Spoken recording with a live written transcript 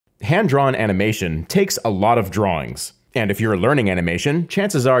hand-drawn animation takes a lot of drawings. And if you're learning animation,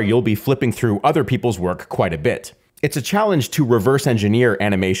 chances are you'll be flipping through other people's work quite a bit. It's a challenge to reverse engineer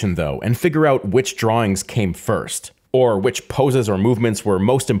animation though, and figure out which drawings came first, or which poses or movements were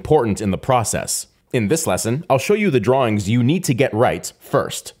most important in the process. In this lesson, I'll show you the drawings you need to get right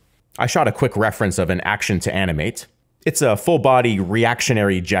first. I shot a quick reference of an action to animate. It's a full-body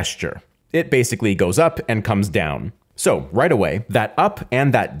reactionary gesture. It basically goes up and comes down. So, right away, that up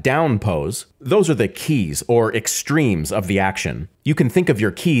and that down pose, those are the keys or extremes of the action. You can think of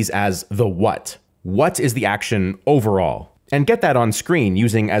your keys as the what. What is the action overall? And get that on screen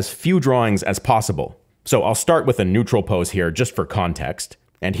using as few drawings as possible. So I'll start with a neutral pose here just for context.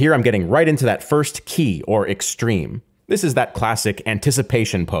 And here I'm getting right into that first key or extreme. This is that classic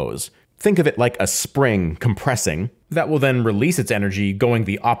anticipation pose. Think of it like a spring compressing that will then release its energy going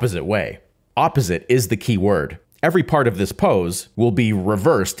the opposite way. Opposite is the key word. Every part of this pose will be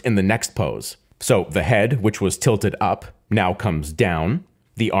reversed in the next pose. So the head, which was tilted up, now comes down.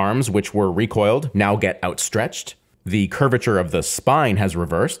 The arms, which were recoiled, now get outstretched. The curvature of the spine has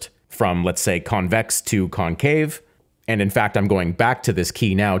reversed from, let's say, convex to concave. And in fact, I'm going back to this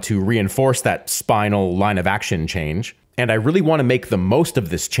key now to reinforce that spinal line of action change. And I really want to make the most of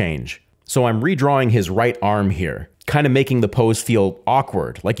this change. So I'm redrawing his right arm here, kind of making the pose feel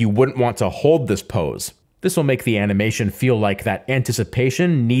awkward, like you wouldn't want to hold this pose. This will make the animation feel like that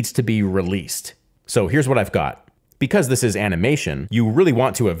anticipation needs to be released. So here's what I've got. Because this is animation, you really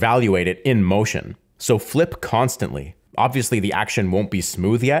want to evaluate it in motion. So flip constantly. Obviously the action won't be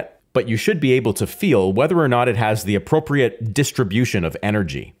smooth yet, but you should be able to feel whether or not it has the appropriate distribution of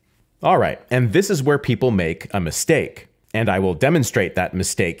energy. All right, and this is where people make a mistake. And I will demonstrate that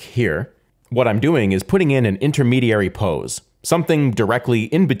mistake here. What I'm doing is putting in an intermediary pose, something directly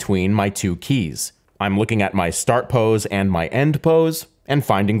in between my two keys. I'm looking at my start pose and my end pose, and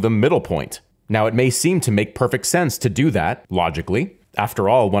finding the middle point. Now it may seem to make perfect sense to do that, logically. After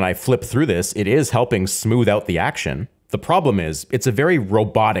all, when I flip through this, it is helping smooth out the action. The problem is, it's a very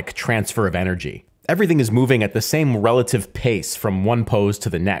robotic transfer of energy. Everything is moving at the same relative pace from one pose to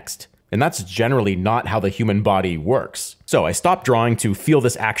the next. And that's generally not how the human body works. So I stopped drawing to feel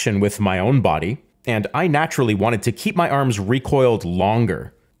this action with my own body, and I naturally wanted to keep my arms recoiled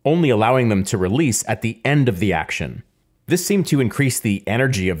longer, only allowing them to release at the end of the action. This seemed to increase the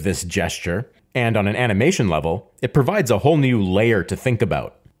energy of this gesture, and on an animation level, it provides a whole new layer to think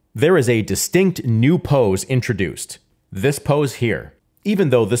about. There is a distinct new pose introduced. This pose here.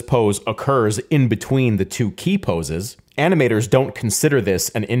 Even though this pose occurs in between the two key poses, animators don't consider this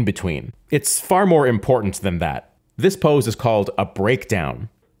an in-between. It's far more important than that. This pose is called a breakdown.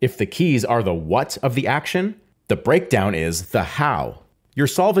 If the keys are the what of the action, the breakdown is the how. You're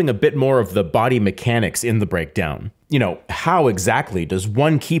solving a bit more of the body mechanics in the breakdown. You know, how exactly does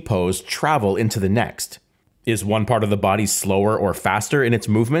one key pose travel into the next? Is one part of the body slower or faster in its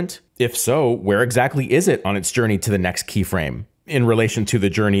movement? If so, where exactly is it on its journey to the next keyframe, in relation to the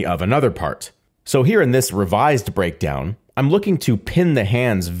journey of another part? So here in this revised breakdown, I'm looking to pin the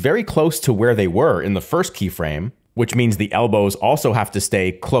hands very close to where they were in the first keyframe, which means the elbows also have to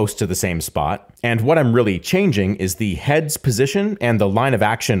stay close to the same spot. And what I'm really changing is the head's position and the line of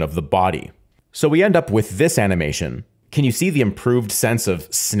action of the body. So we end up with this animation. Can you see the improved sense of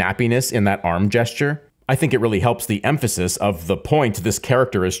snappiness in that arm gesture? I think it really helps the emphasis of the point this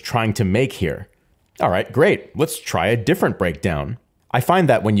character is trying to make here. All right, great. Let's try a different breakdown. I find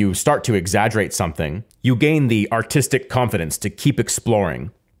that when you start to exaggerate something, you gain the artistic confidence to keep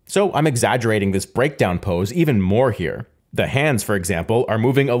exploring. So I'm exaggerating this breakdown pose even more here. The hands, for example, are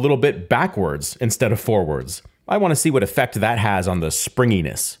moving a little bit backwards instead of forwards. I want to see what effect that has on the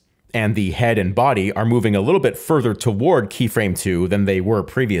springiness. And the head and body are moving a little bit further toward keyframe 2 than they were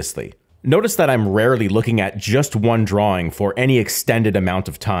previously. Notice that I'm rarely looking at just one drawing for any extended amount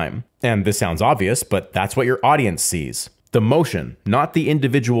of time. And this sounds obvious, but that's what your audience sees. The motion, not the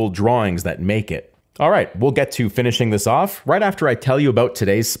individual drawings that make it. All right, we'll get to finishing this off right after I tell you about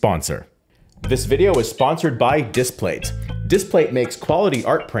today's sponsor. This video is sponsored by Displate. Displate makes quality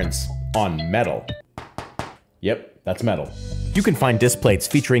art prints on metal. Yep, that's metal. You can find displates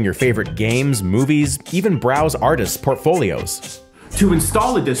featuring your favorite games, movies, even browse artists' portfolios. To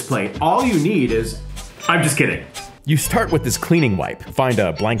install a displate, all you need is... I'm just kidding. You start with this cleaning wipe. Find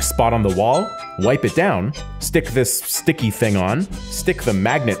a blank spot on the wall, wipe it down, stick this sticky thing on, stick the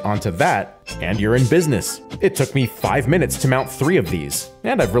magnet onto that, and you're in business. It took me 5 minutes to mount 3 of these,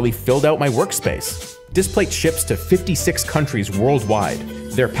 and I've really filled out my workspace. Displate ships to 56 countries worldwide.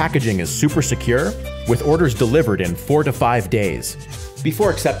 Their packaging is super secure, with orders delivered in 4 to 5 days.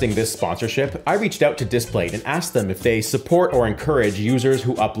 Before accepting this sponsorship, I reached out to Displate and asked them if they support or encourage users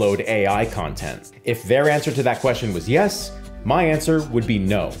who upload AI content. If their answer to that question was yes, my answer would be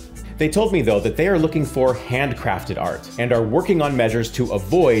no. They told me though that they are looking for handcrafted art and are working on measures to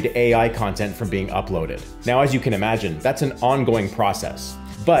avoid AI content from being uploaded. Now, as you can imagine, that's an ongoing process,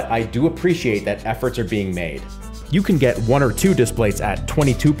 but I do appreciate that efforts are being made. You can get 1 or 2 Displates at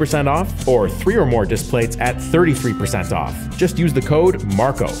 22% off, or 3 or more Displates at 33% off. Just use the code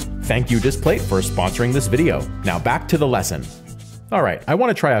MARCO. Thank you, Displate, for sponsoring this video. Now back to the lesson. Alright, I want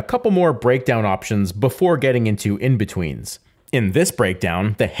to try a couple more breakdown options before getting into in-betweens. In this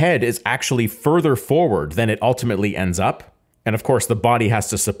breakdown, the head is actually further forward than it ultimately ends up. And of course, the body has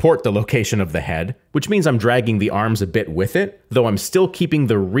to support the location of the head, which means I'm dragging the arms a bit with it, though I'm still keeping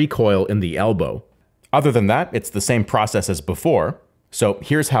the recoil in the elbow. Other than that, it's the same process as before, so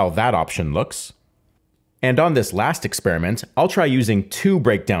here's how that option looks. And on this last experiment, I'll try using 2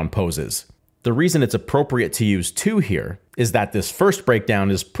 breakdown poses. The reason it's appropriate to use 2 here is that this first breakdown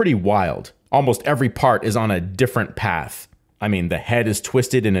is pretty wild. Almost every part is on a different path. I mean, the head is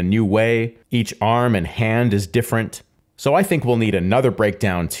twisted in a new way, each arm and hand is different. So I think we'll need another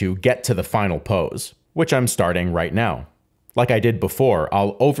breakdown to get to the final pose, which I'm starting right now. Like I did before,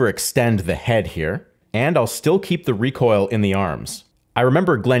 I'll overextend the head here, and I'll still keep the recoil in the arms. I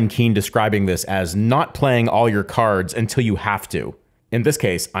remember Glenn Keane describing this as not playing all your cards until you have to. In this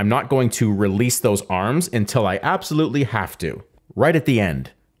case, I'm not going to release those arms until I absolutely have to. Right at the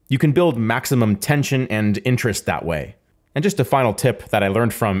end. You can build maximum tension and interest that way. And just a final tip that I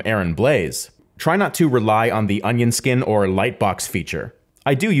learned from Aaron Blaze. Try not to rely on the onion skin or lightbox feature.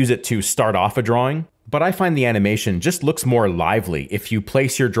 I do use it to start off a drawing, but I find the animation just looks more lively if you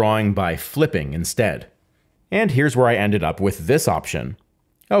place your drawing by flipping instead. And here's where I ended up with this option.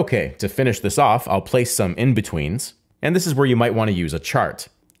 Okay, to finish this off, I'll place some in-betweens, and this is where you might want to use a chart.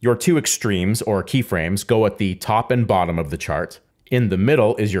 Your 2 extremes, or keyframes, go at the top and bottom of the chart. In the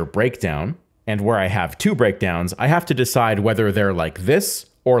middle is your breakdown, and where I have 2 breakdowns, I have to decide whether they're like this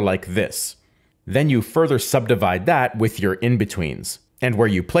or like this. Then you further subdivide that with your in-betweens. And where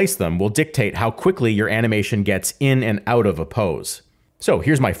you place them will dictate how quickly your animation gets in and out of a pose. So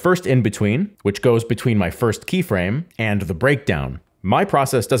here's my first in-between, which goes between my first keyframe and the breakdown. My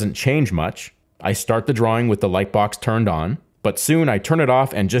process doesn't change much. I start the drawing with the lightbox turned on, but soon I turn it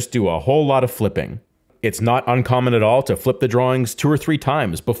off and just do a whole lot of flipping. It's not uncommon at all to flip the drawings 2 or 3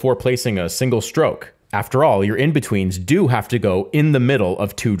 times before placing a single stroke. After all, your in-betweens do have to go in the middle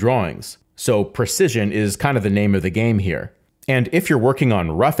of 2 drawings. So precision is kind of the name of the game here. And if you're working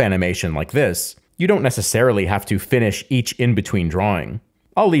on rough animation like this, you don't necessarily have to finish each in-between drawing.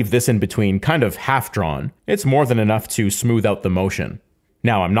 I'll leave this in-between kind of half-drawn. It's more than enough to smooth out the motion.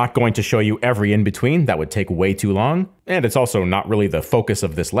 Now, I'm not going to show you every in-between, that would take way too long, and it's also not really the focus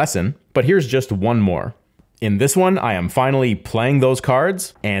of this lesson, but here's just one more. In this one, I am finally playing those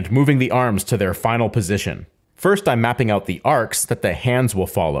cards and moving the arms to their final position. First, I'm mapping out the arcs that the hands will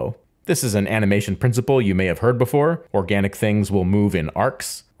follow. This is an animation principle you may have heard before. Organic things will move in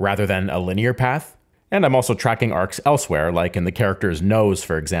arcs rather than a linear path. And I'm also tracking arcs elsewhere, like in the character's nose,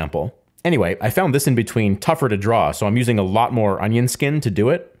 for example. Anyway, I found this in between tougher to draw, so I'm using a lot more onion skin to do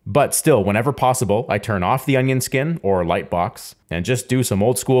it. But still, whenever possible, I turn off the onion skin or lightbox and just do some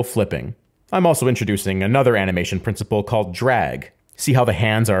old school flipping. I'm also introducing another animation principle called drag. See how the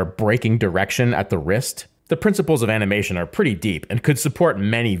hands are breaking direction at the wrist? The principles of animation are pretty deep and could support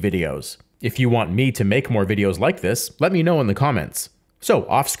many videos. If you want me to make more videos like this, let me know in the comments. So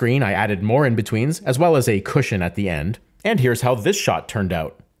off screen, I added more in-betweens as well as a cushion at the end. And here's how this shot turned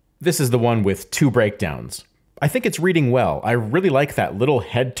out. This is the one with 2 breakdowns. I think it's reading well. I really like that little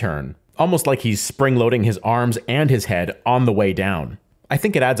head turn, almost like he's spring-loading his arms and his head on the way down. I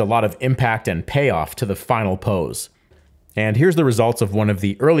think it adds a lot of impact and payoff to the final pose. And here's the results of one of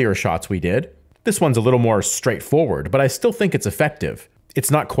the earlier shots we did. This one's a little more straightforward, but I still think it's effective.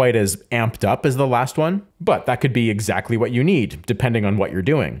 It's not quite as amped up as the last one, but that could be exactly what you need, depending on what you're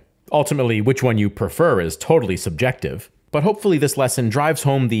doing. Ultimately, which one you prefer is totally subjective. But hopefully this lesson drives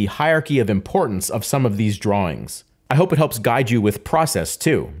home the hierarchy of importance of some of these drawings. I hope it helps guide you with process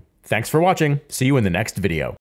too. Thanks for watching. See you in the next video.